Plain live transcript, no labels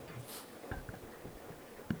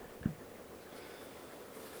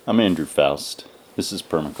I'm Andrew Faust. This is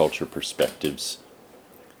Permaculture Perspectives.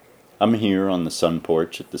 I'm here on the sun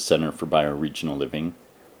porch at the Center for Bioregional Living,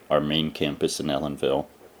 our main campus in Ellenville,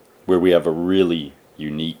 where we have a really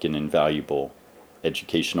unique and invaluable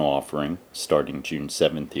educational offering starting June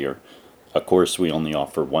 7th here. A course we only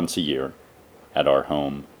offer once a year at our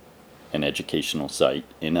home and educational site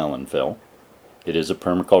in Ellenville. It is a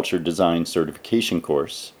permaculture design certification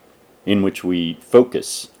course in which we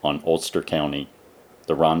focus on Ulster County,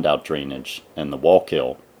 the Rondout drainage, and the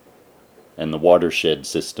Wallkill, and the watershed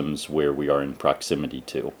systems where we are in proximity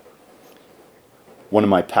to. One of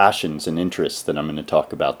my passions and interests that I'm going to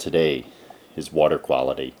talk about today is water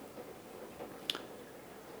quality.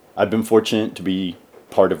 I've been fortunate to be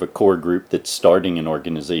part of a core group that's starting an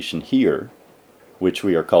organization here, which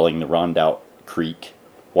we are calling the Rondout Creek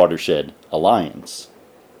Watershed Alliance.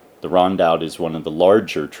 The Rondout is one of the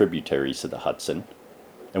larger tributaries of the Hudson,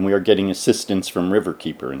 and we are getting assistance from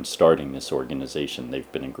Riverkeeper in starting this organization.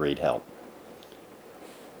 They've been a great help.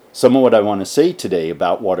 Some of what I want to say today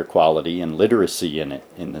about water quality and literacy in it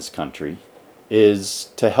in this country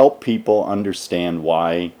is to help people understand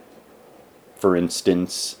why, for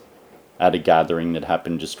instance, at a gathering that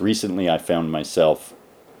happened just recently, I found myself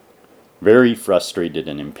very frustrated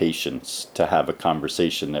and impatient to have a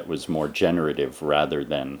conversation that was more generative rather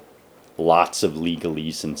than lots of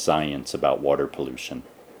legalese and science about water pollution.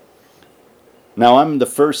 Now, I'm the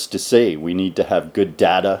first to say we need to have good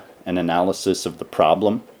data and analysis of the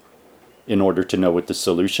problem in order to know what the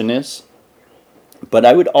solution is. But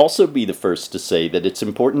I would also be the first to say that it's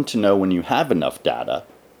important to know when you have enough data,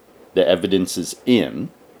 the evidence is in,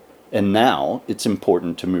 and now it's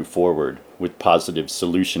important to move forward with positive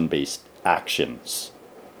solution-based actions.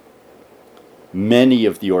 Many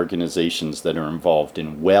of the organizations that are involved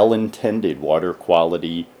in well-intended water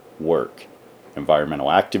quality work, environmental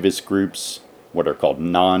activist groups, what are called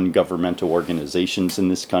non-governmental organizations in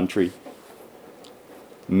this country,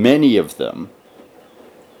 many of them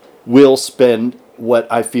will spend what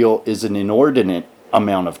I feel is an inordinate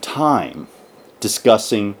amount of time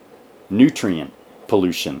discussing nutrient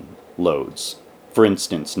pollution loads. For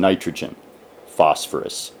instance, nitrogen,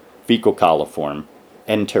 phosphorus, fecal coliform,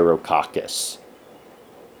 enterococcus,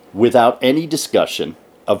 without any discussion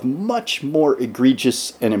of much more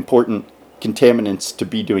egregious and important contaminants to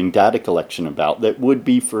be doing data collection about that would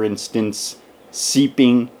be, for instance,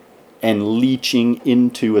 seeping and leaching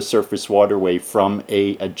into a surface waterway from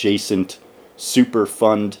a adjacent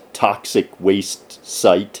Superfund toxic waste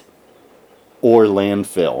site or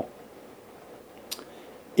landfill.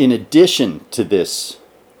 In addition to this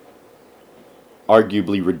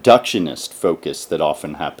arguably reductionist focus that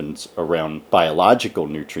often happens around biological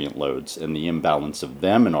nutrient loads and the imbalance of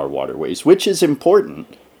them in our waterways, which is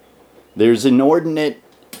important, there's inordinate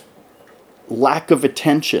lack of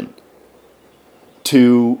attention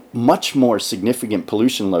to much more significant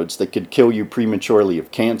pollution loads that could kill you prematurely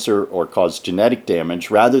of cancer or cause genetic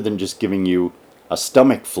damage rather than just giving you a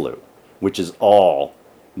stomach flu, which is all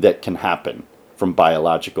that can happen from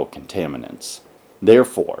biological contaminants.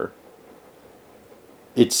 Therefore,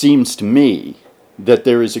 it seems to me that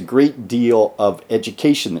there is a great deal of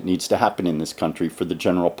education that needs to happen in this country for the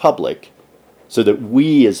general public so that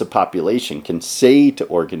we as a population can say to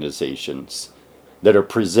organizations that are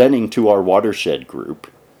presenting to our watershed group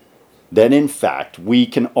that in fact we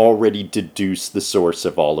can already deduce the source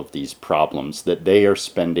of all of these problems, that they are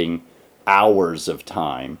spending hours of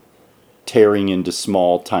time tearing into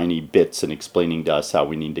small tiny bits and explaining to us how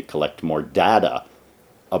we need to collect more data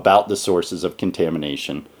about the sources of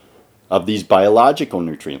contamination of these biological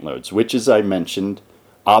nutrient loads, which, as I mentioned,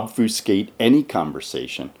 obfuscate any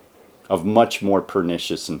conversation of much more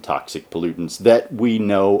pernicious and toxic pollutants that we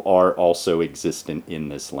know are also existent in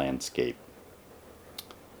this landscape.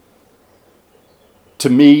 To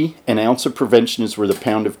me, an ounce of prevention is worth a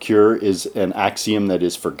pound of cure is an axiom that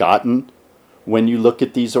is forgotten when you look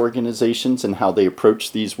at these organizations and how they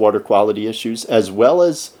approach these water quality issues, as well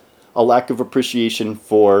as a lack of appreciation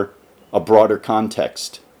for a broader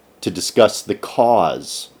context to discuss the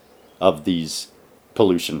cause of these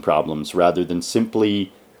pollution problems rather than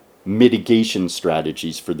simply mitigation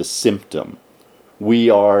strategies for the symptom. We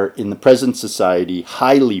are, in the present society,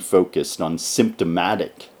 highly focused on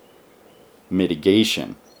symptomatic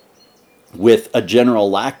mitigation with a general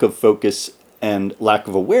lack of focus and lack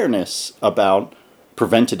of awareness about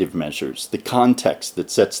preventative measures, the context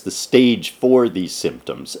that sets the stage for these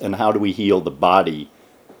symptoms, and how do we heal the body,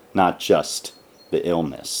 not just the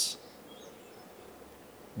illness.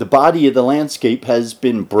 The body of the landscape has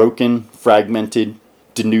been broken, fragmented,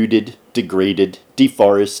 denuded, degraded,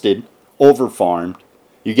 deforested, overfarmed,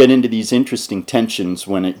 you get into these interesting tensions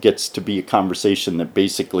when it gets to be a conversation that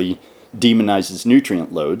basically demonizes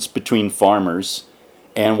nutrient loads between farmers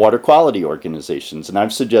and water quality organizations. And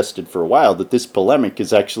I've suggested for a while that this polemic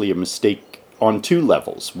is actually a mistake on two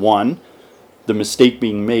levels. One, the mistake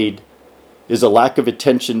being made is a lack of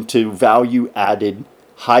attention to value-added,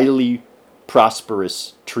 highly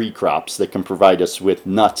prosperous tree crops that can provide us with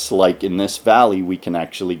nuts, like in this valley we can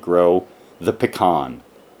actually grow the pecan,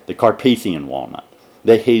 the Carpathian walnut,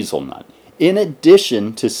 the hazelnut, in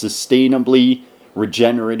addition to sustainably,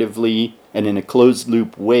 regeneratively, and in a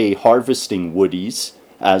closed-loop way harvesting woodies,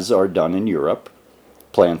 as are done in Europe.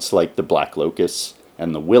 Plants like the black locust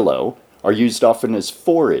and the willow are used often as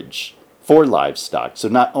forage for livestock. So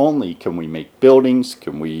not only can we make buildings,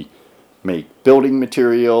 can we make building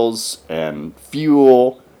materials and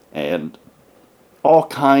fuel and all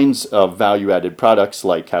kinds of value-added products,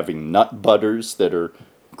 like having nut butters that are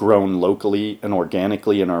grown locally and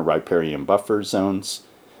organically in our riparian buffer zones.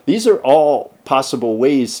 These are all possible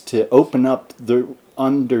ways to open up the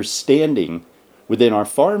understanding within our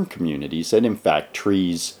farm communities that in fact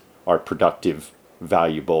trees are productive,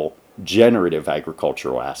 valuable, generative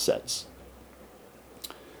agricultural assets.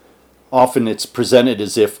 Often it's presented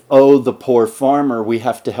as if, oh, the poor farmer, we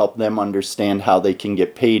have to help them understand how they can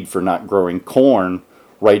get paid for not growing corn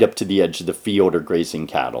right up to the edge of the field or grazing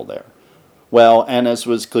cattle there. Well, and as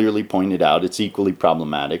was clearly pointed out, it's equally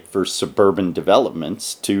problematic for suburban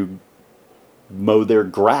developments to mow their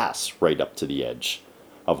grass right up to the edge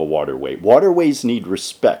of a waterway. Waterways need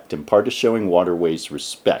respect, and part of showing waterways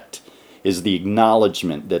respect is the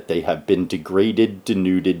acknowledgement that they have been degraded,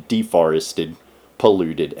 denuded, deforested,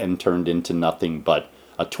 polluted, and turned into nothing but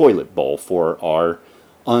a toilet bowl for our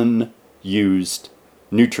unused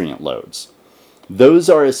nutrient loads. Those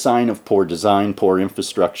are a sign of poor design, poor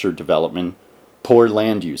infrastructure development, poor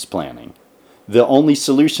land use planning. The only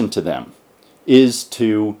solution to them is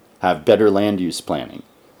to have better land use planning,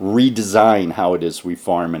 redesign how it is we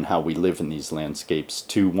farm and how we live in these landscapes,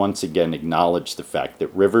 to once again acknowledge the fact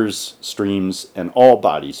that rivers, streams, and all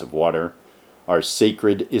bodies of water are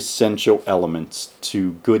sacred, essential elements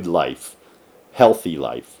to good life, healthy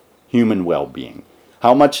life, human well-being.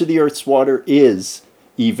 How much of the Earth's water is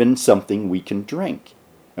even something we can drink?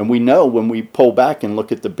 And we know when we pull back and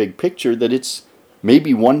look at the big picture that it's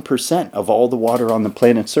maybe 1% of all the water on the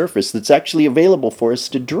planet's surface that's actually available for us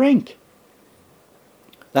to drink.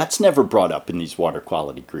 That's never brought up in these water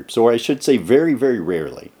quality groups, or I should say very, very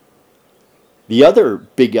rarely. The other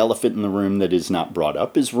big elephant in the room that is not brought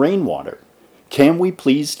up is rainwater. Can we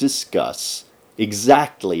please discuss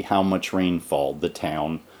exactly how much rainfall the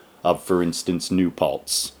town of, for instance, New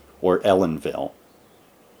Paltz or Ellenville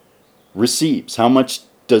receives? How much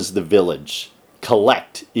does the village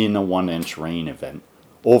collect in a 1-inch rain event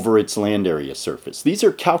over its land area surface? These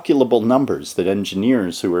are calculable numbers that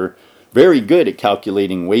engineers who are very good at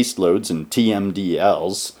calculating waste loads and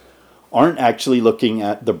TMDLs aren't actually looking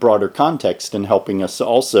at the broader context and helping us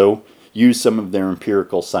also use some of their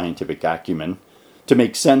empirical scientific acumen to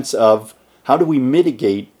make sense of how do we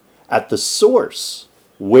mitigate at the source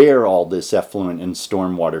where all this effluent and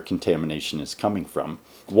stormwater contamination is coming from.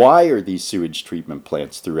 Why are these sewage treatment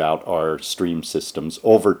plants throughout our stream systems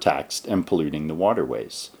overtaxed and polluting the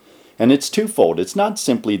waterways? And it's twofold. It's not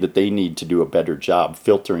simply that they need to do a better job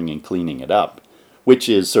filtering and cleaning it up, which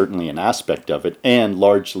is certainly an aspect of it and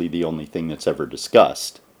largely the only thing that's ever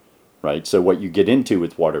discussed. Right? So what you get into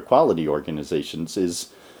with water quality organizations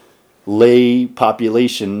is lay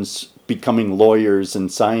populations becoming lawyers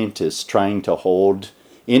and scientists trying to hold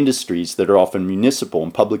industries that are often municipal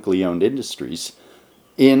and publicly owned industries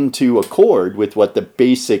into accord with what the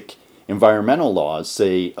basic environmental laws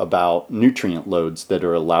say about nutrient loads that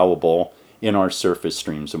are allowable in our surface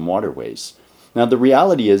streams and waterways. Now the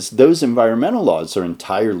reality is those environmental laws are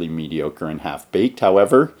entirely mediocre and half-baked.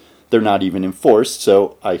 However, they're not even enforced,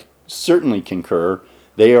 so I certainly concur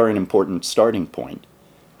they are an important starting point.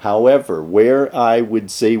 However, where I would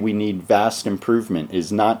say we need vast improvement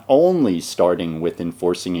is not only starting with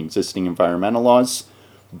enforcing existing environmental laws,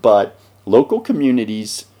 but local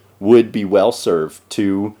communities would be well served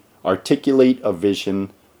to articulate a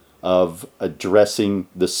vision of addressing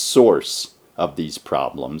the source of these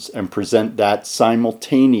problems and present that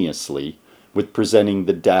simultaneously with presenting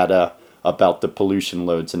the data about the pollution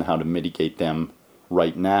loads and how to mitigate them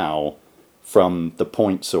right now from the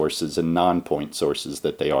point sources and non-point sources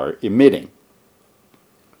that they are emitting.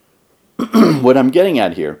 What I'm getting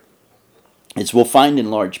at here is we'll find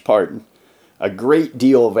in large part a great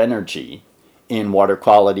deal of energy in water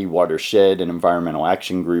quality, watershed, and environmental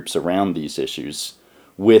action groups around these issues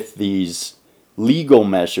with these legal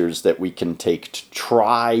measures that we can take to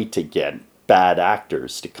try to get bad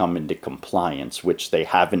actors to come into compliance, which they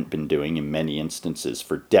haven't been doing in many instances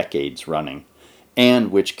for decades running,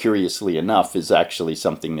 and which, curiously enough, is actually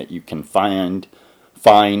something that you can find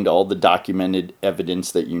all the documented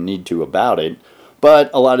evidence that you need to about it. But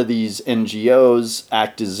a lot of these NGOs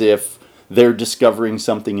act as if they're discovering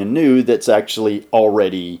something anew that's actually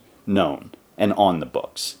already known and on the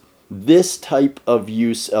books. This type of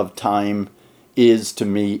use of time is, to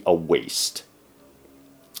me, a waste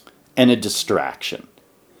and a distraction.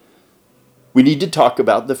 We need to talk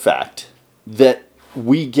about the fact that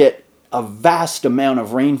we get a vast amount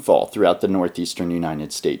of rainfall throughout the northeastern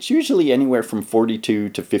United States, usually anywhere from 42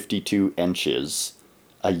 to 52 inches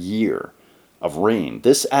a year of rain.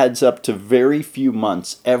 This adds up to very few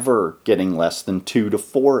months ever getting less than 2 to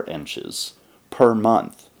 4 inches per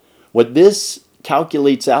month. What this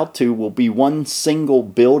calculates out to will be one single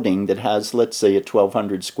building that has, let's say, a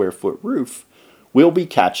 1,200 square foot roof will be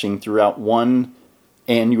catching throughout one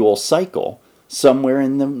annual cycle somewhere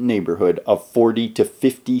in the neighborhood of 40 to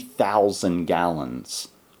 50,000 gallons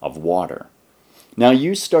of water. Now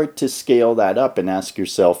you start to scale that up and ask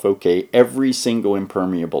yourself, okay, every single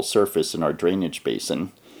impermeable surface in our drainage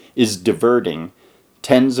basin is diverting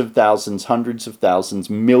tens of thousands, hundreds of thousands,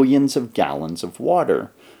 millions of gallons of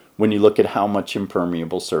water when you look at how much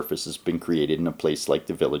impermeable surface has been created in a place like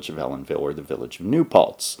the village of Ellenville or the village of New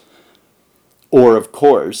Paltz. Or, of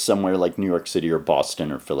course, somewhere like New York City or Boston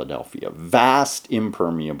or Philadelphia. Vast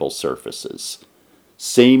impermeable surfaces.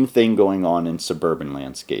 Same thing going on in suburban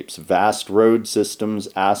landscapes. Vast road systems,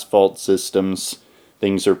 asphalt systems.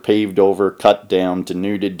 Things are paved over, cut down,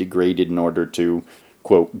 denuded, degraded in order to,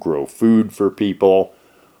 quote, grow food for people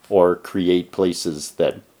or create places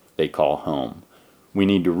that they call home. We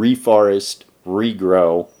need to reforest,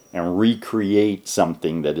 regrow, and recreate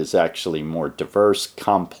something that is actually more diverse,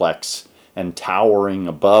 complex, and towering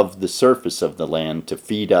above the surface of the land to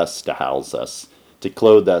feed us, to house us, to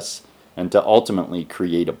clothe us, and to ultimately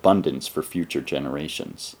create abundance for future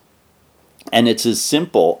generations. And it's as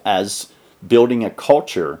simple as building a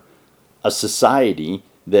culture, a society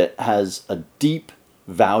that has a deep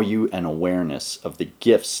value and awareness of the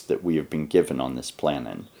gifts that we have been given on this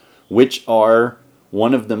planet, which are,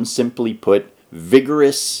 one of them simply put,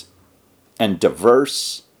 vigorous and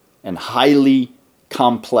diverse and highly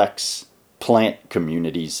complex plant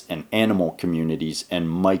communities and animal communities and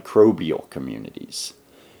microbial communities.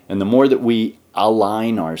 And the more that we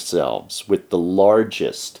align ourselves with the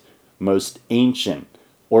largest, most ancient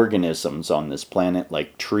organisms on this planet,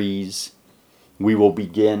 like trees, we will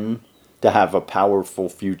begin to have a powerful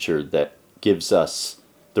future that gives us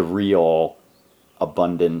the real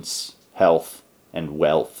abundance, health, and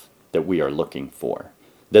wealth that we are looking for.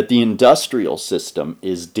 That the industrial system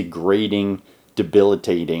is degrading,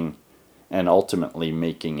 debilitating, and ultimately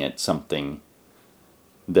making it something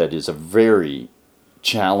that is a very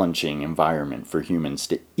challenging environment for humans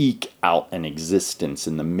to eke out an existence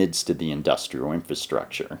in the midst of the industrial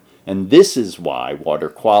infrastructure. And this is why water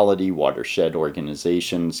quality, watershed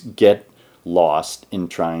organizations get lost in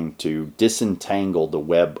trying to disentangle the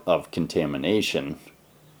web of contamination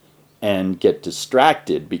and get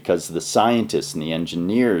distracted because the scientists and the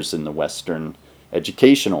engineers in the Western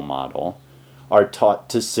educational model are taught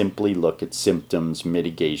to simply look at symptoms,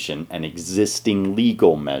 mitigation, and existing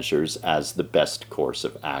legal measures as the best course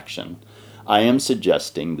of action. I am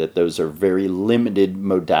suggesting that those are very limited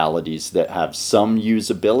modalities that have some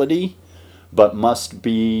usability, but must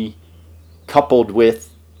be coupled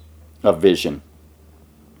with a vision.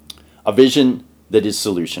 A vision that is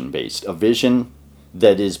solution-based. A vision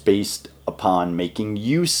that is based upon making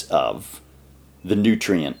use of the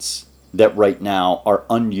nutrients that right now are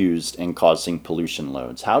unused and causing pollution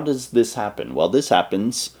loads. How does this happen? Well, this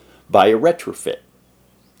happens by a retrofit.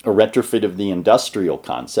 A retrofit of the industrial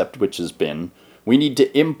concept, which has been, we need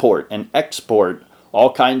to import and export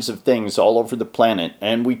all kinds of things all over the planet,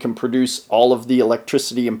 and we can produce all of the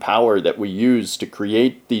electricity and power that we use to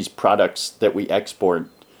create these products that we export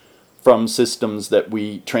from systems that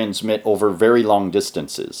we transmit over very long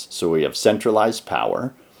distances. So we have centralized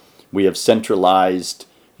power, we have centralized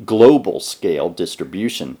global scale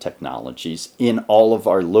distribution technologies in all of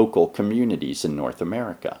our local communities in North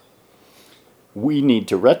America. We need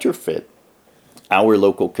to retrofit our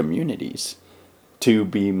local communities to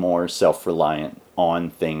be more self-reliant on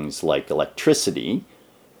things like electricity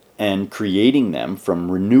and creating them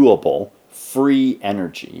from renewable, free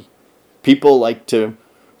energy. People like to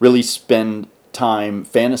really spend time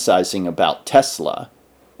fantasizing about Tesla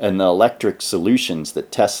and the electric solutions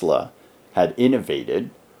that Tesla had innovated,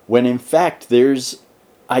 when in fact there's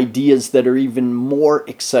ideas that are even more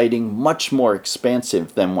exciting, much more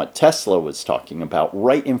expansive than what Tesla was talking about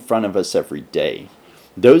right in front of us every day.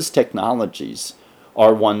 Those technologies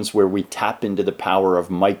are ones where we tap into the power of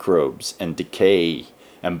microbes and decay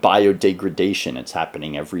and biodegradation. It's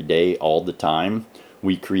happening every day, all the time.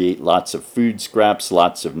 We create lots of food scraps,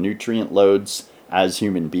 lots of nutrient loads as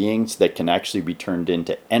human beings that can actually be turned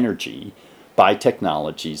into energy by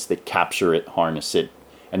technologies that capture it, harness it,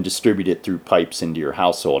 and distribute it through pipes into your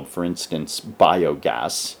household. For instance,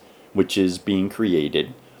 biogas, which is being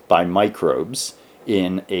created by microbes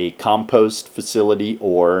in a compost facility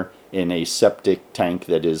or in a septic tank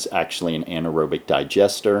that is actually an anaerobic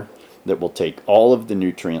digester that will take all of the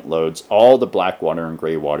nutrient loads, all the black water and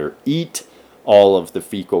gray water, eat all of the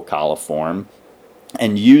fecal coliform,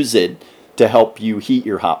 and use it to help you heat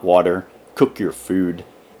your hot water, cook your food,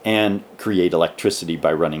 and create electricity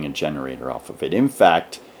by running a generator off of it. In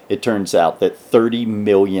fact, it turns out that 30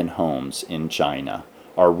 million homes in China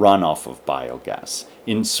are run off of biogas.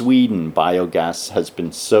 In Sweden, biogas has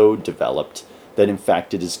been so developed that in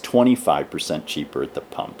fact it is 25% cheaper at the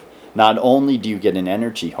pump. Not only do you get an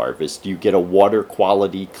energy harvest, you get a water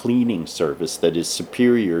quality cleaning service that is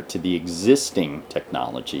superior to the existing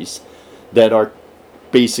technologies that are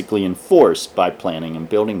basically enforced by planning and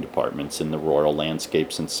building departments in the rural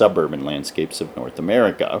landscapes and suburban landscapes of North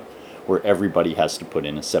America, where everybody has to put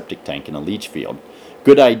in a septic tank and a leach field.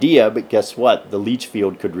 Good idea, but guess what? The leach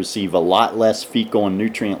field could receive a lot less fecal and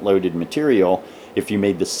nutrient-loaded material if you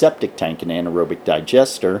made the septic tank an anaerobic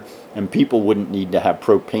digester, and people wouldn't need to have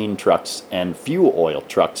propane trucks and fuel oil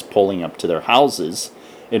trucks pulling up to their houses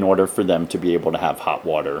in order for them to be able to have hot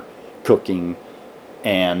water, cooking,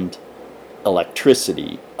 and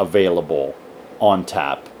electricity available on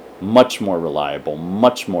tap, much more reliable,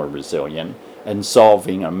 much more resilient, and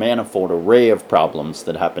solving a manifold array of problems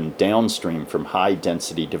that happen downstream from high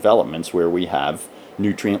density developments where we have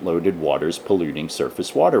nutrient loaded waters polluting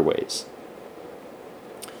surface waterways.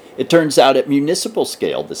 It turns out at municipal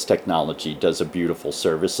scale this technology does a beautiful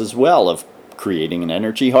service as well of creating an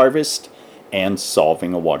energy harvest and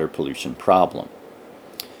solving a water pollution problem.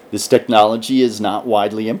 This technology is not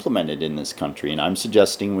widely implemented in this country, and I'm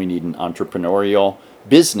suggesting we need an entrepreneurial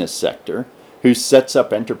business sector who sets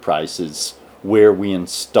up enterprises where we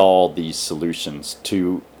install these solutions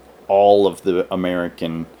to all of the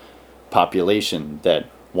American population that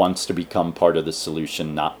wants to become part of the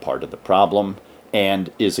solution, not part of the problem,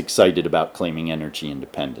 and is excited about claiming energy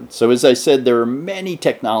independence. So as I said, there are many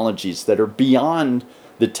technologies that are beyond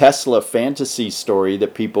the Tesla fantasy story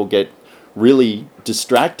that people get really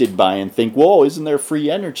distracted by and think, whoa, isn't there free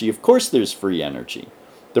energy? Of course there's free energy.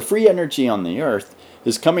 The free energy on the Earth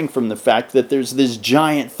is coming from the fact that there's this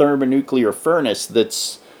giant thermonuclear furnace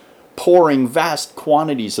that's pouring vast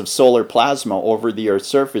quantities of solar plasma over the Earth's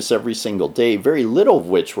surface every single day, very little of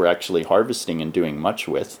which we're actually harvesting and doing much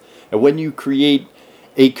with. And when you create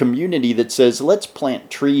a community that says, let's plant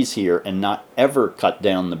trees here and not ever cut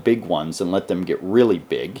down the big ones and let them get really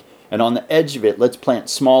big, and on the edge of it, let's plant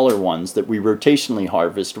smaller ones that we rotationally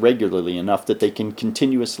harvest regularly enough that they can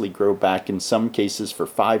continuously grow back, in some cases for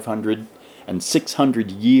 500 and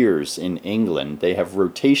 600 years in England. They have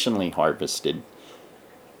rotationally harvested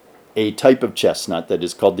a type of chestnut that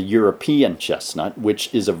is called the European chestnut,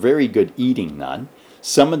 which is a very good eating nut.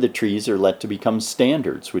 Some of the trees are let to become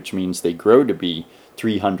standards, which means they grow to be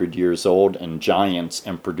 300 years old and giants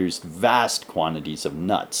and produce vast quantities of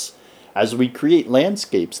nuts. As we create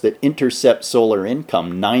landscapes that intercept solar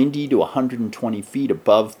income 90 to 120 feet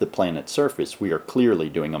above the planet's surface, we are clearly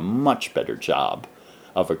doing a much better job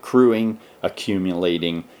of accruing,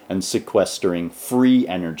 accumulating, and sequestering free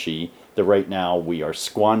energy that right now we are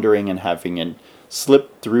squandering and having it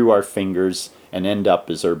slip through our fingers and end up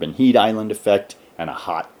as urban heat island effect and a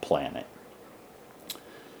hot planet.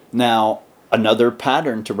 Now, another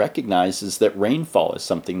pattern to recognize is that rainfall is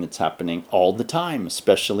something that's happening all the time,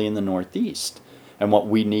 especially in the Northeast. And what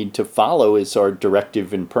we need to follow is our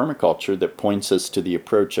directive in permaculture that points us to the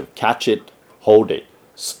approach of catch it, hold it,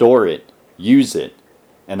 store it, use it,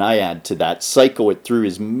 and I add to that, cycle it through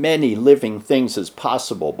as many living things as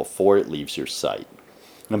possible before it leaves your site.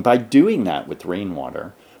 And by doing that with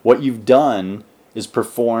rainwater, what you've done is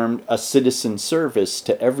performed a citizen service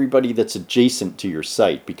to everybody that's adjacent to your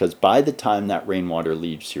site, because by the time that rainwater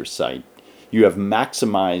leaves your site, you have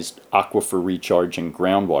maximized aquifer recharge and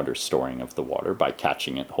groundwater storing of the water by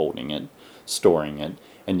catching it, holding it, storing it,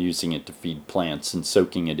 and using it to feed plants and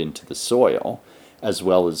soaking it into the soil, as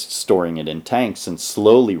well as storing it in tanks and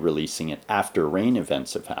slowly releasing it after rain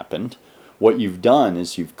events have happened. What you've done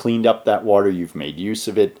is you've cleaned up that water, you've made use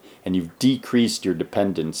of it, and you've decreased your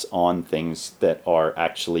dependence on things that are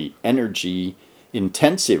actually energy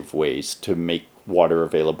intensive ways to make water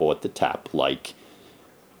available at the tap, like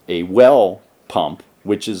a well pump,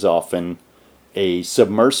 which is often a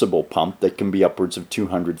submersible pump that can be upwards of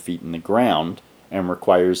 200 feet in the ground and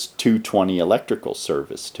requires 220 electrical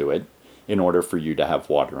service to it in order for you to have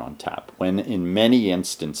water on tap. When in many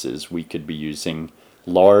instances we could be using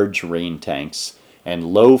large rain tanks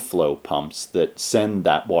and low flow pumps that send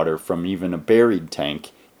that water from even a buried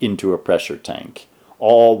tank into a pressure tank.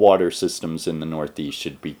 All water systems in the Northeast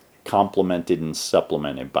should be complemented and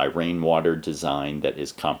supplemented by rainwater design that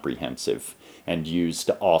is comprehensive and used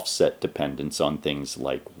to offset dependence on things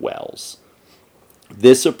like wells.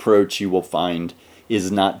 This approach, you will find,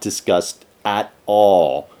 is not discussed at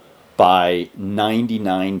all by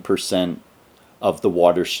 99% of the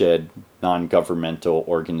watershed non-governmental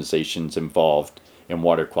organizations involved in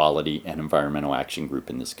water quality and environmental action group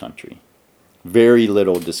in this country. Very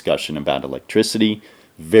little discussion about electricity,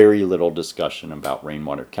 very little discussion about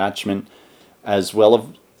rainwater catchment, as well as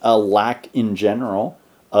a lack in general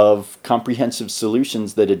of comprehensive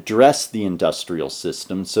solutions that address the industrial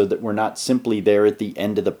system so that we're not simply there at the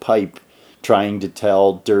end of the pipe trying to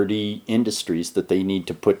tell dirty industries that they need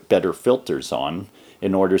to put better filters on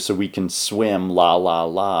in order so we can swim la la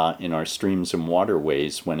la in our streams and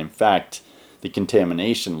waterways, when in fact the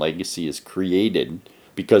contamination legacy is created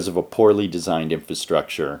because of a poorly designed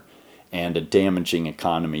infrastructure and a damaging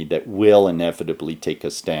economy that will inevitably take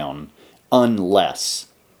us down unless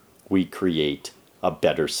we create a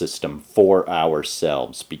better system for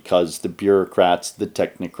ourselves, because the bureaucrats, the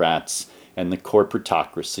technocrats, and the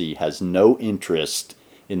corporatocracy has no interest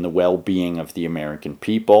in the well-being of the American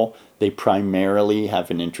people. They primarily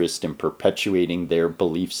have an interest in perpetuating their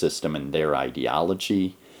belief system and their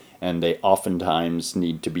ideology, and they oftentimes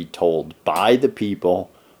need to be told by the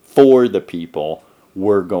people, for the people,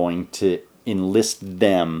 we're going to enlist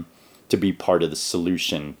them to be part of the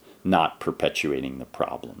solution, not perpetuating the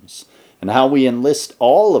problems. And how we enlist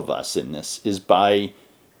all of us in this is by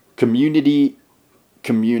community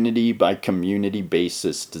by community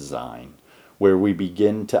basis design, where we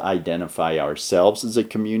begin to identify ourselves as a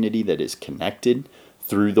community that is connected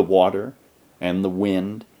through the water and the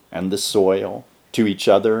wind and the soil to each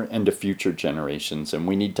other and to future generations. And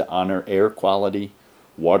we need to honor air quality,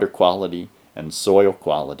 water quality, and soil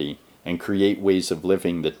quality, and create ways of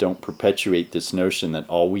living that don't perpetuate this notion that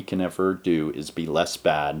all we can ever do is be less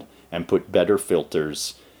bad and put better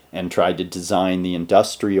filters and try to design the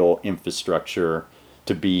industrial infrastructure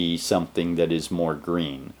to be something that is more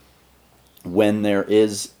green. When there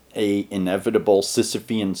is a inevitable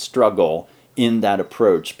Sisyphean struggle in that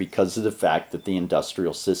approach because of the fact that the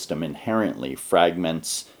industrial system inherently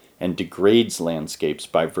fragments and degrades landscapes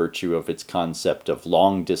by virtue of its concept of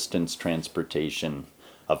long-distance transportation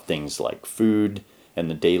of things like food and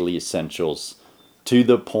the daily essentials, to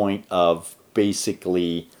the point of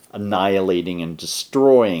basically annihilating and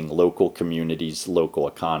destroying local communities, local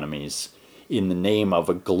economies, in the name of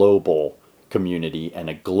a global community and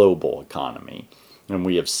a global economy. And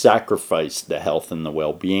we have sacrificed the health and the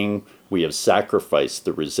well-being. We have sacrificed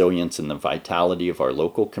the resilience and the vitality of our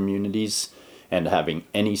local communities and having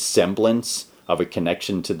any semblance of a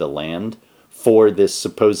connection to the land for this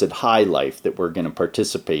supposed high life that we're going to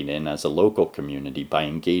participate in as a local community by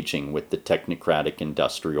engaging with the technocratic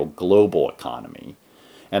industrial global economy.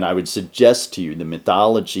 And I would suggest to you the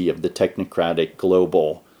mythology of the technocratic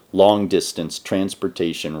global long-distance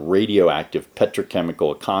transportation radioactive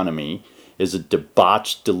petrochemical economy is a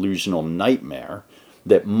debauched delusional nightmare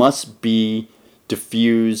that must be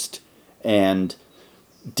diffused and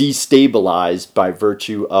destabilized by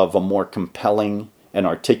virtue of a more compelling and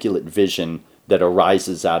articulate vision that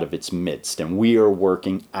arises out of its midst. And we are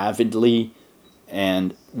working avidly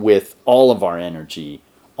and with all of our energy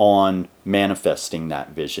on manifesting that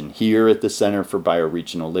vision. Here at the Center for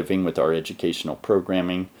Bioregional Living, with our educational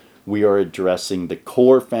programming, we are addressing the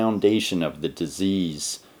core foundation of the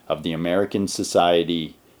disease of the American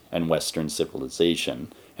society and Western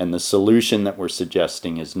civilization. And the solution that we're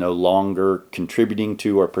suggesting is no longer contributing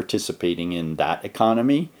to or participating in that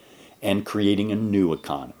economy and creating a new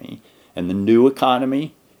economy. And the new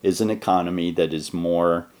economy is an economy that is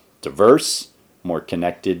more diverse, more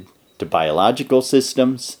connected to biological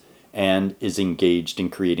systems, and is engaged in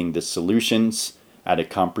creating the solutions at a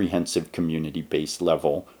comprehensive community-based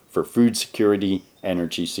level for food security,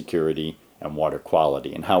 energy security, and water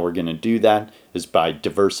quality. And how we're going to do that is by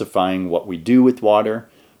diversifying what we do with water,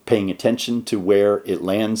 paying attention to where it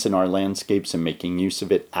lands in our landscapes and making use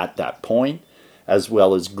of it at that point, as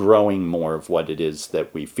well as growing more of what it is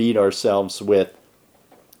that we feed ourselves with,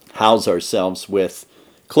 house ourselves with,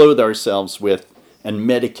 clothe ourselves with, and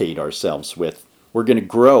medicate ourselves with. We're going to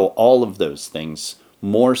grow all of those things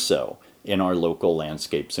more so in our local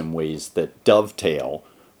landscapes in ways that dovetail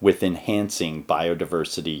with enhancing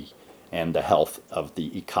biodiversity and the health of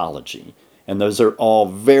the ecology. And those are all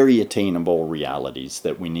very attainable realities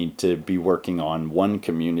that we need to be working on one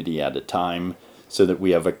community at a time so that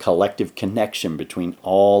we have a collective connection between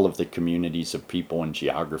all of the communities of people and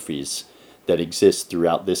geographies that exist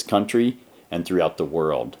throughout this country and throughout the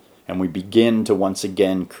world. And we begin to once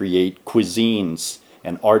again create cuisines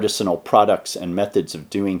and artisanal products and methods of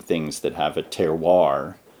doing things that have a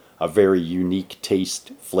terroir, a very unique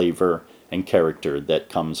taste, flavor, and character that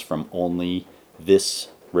comes from only this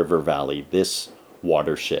river valley, this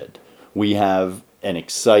watershed. We have an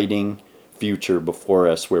exciting future before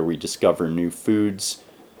us where we discover new foods,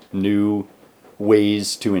 new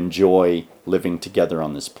ways to enjoy living together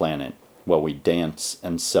on this planet while we dance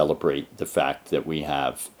and celebrate the fact that we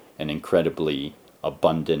have an incredibly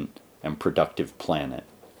abundant and productive planet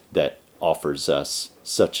that offers us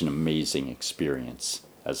such an amazing experience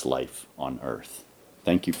as life on Earth.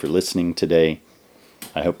 Thank you for listening today.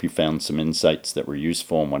 I hope you found some insights that were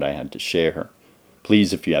useful in what I had to share.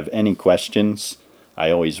 Please, if you have any questions,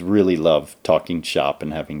 I always really love talking shop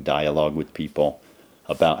and having dialogue with people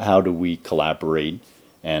about how do we collaborate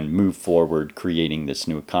and move forward creating this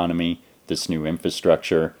new economy, this new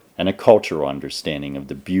infrastructure, and a cultural understanding of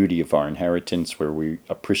the beauty of our inheritance where we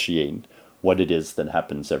appreciate what it is that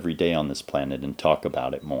happens every day on this planet and talk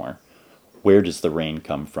about it more. Where does the rain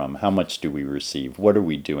come from? How much do we receive? What are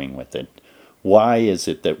we doing with it? Why is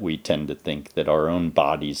it that we tend to think that our own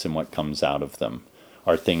bodies and what comes out of them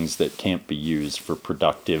are things that can't be used for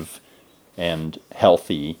productive and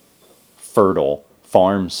healthy, fertile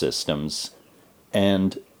farm systems?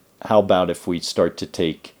 And how about if we start to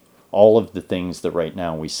take all of the things that right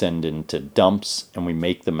now we send into dumps and we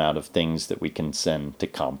make them out of things that we can send to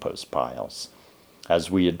compost piles?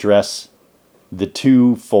 As we address the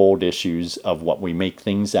twofold issues of what we make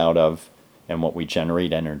things out of and what we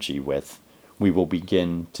generate energy with, we will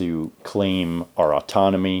begin to claim our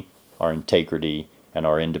autonomy, our integrity, and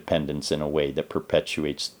our independence in a way that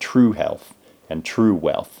perpetuates true health and true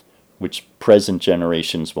wealth, which present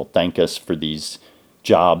generations will thank us for these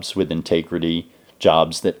jobs with integrity,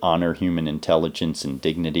 jobs that honor human intelligence and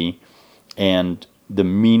dignity, and the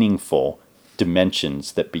meaningful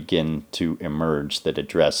dimensions that begin to emerge that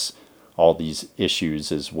address all these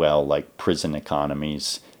issues as well, like prison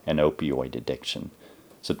economies and opioid addiction.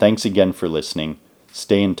 So thanks again for listening.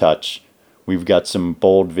 Stay in touch. We've got some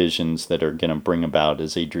bold visions that are going to bring about,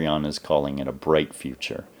 as Adriana's calling it, a bright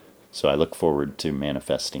future. So I look forward to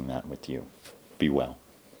manifesting that with you. Be well.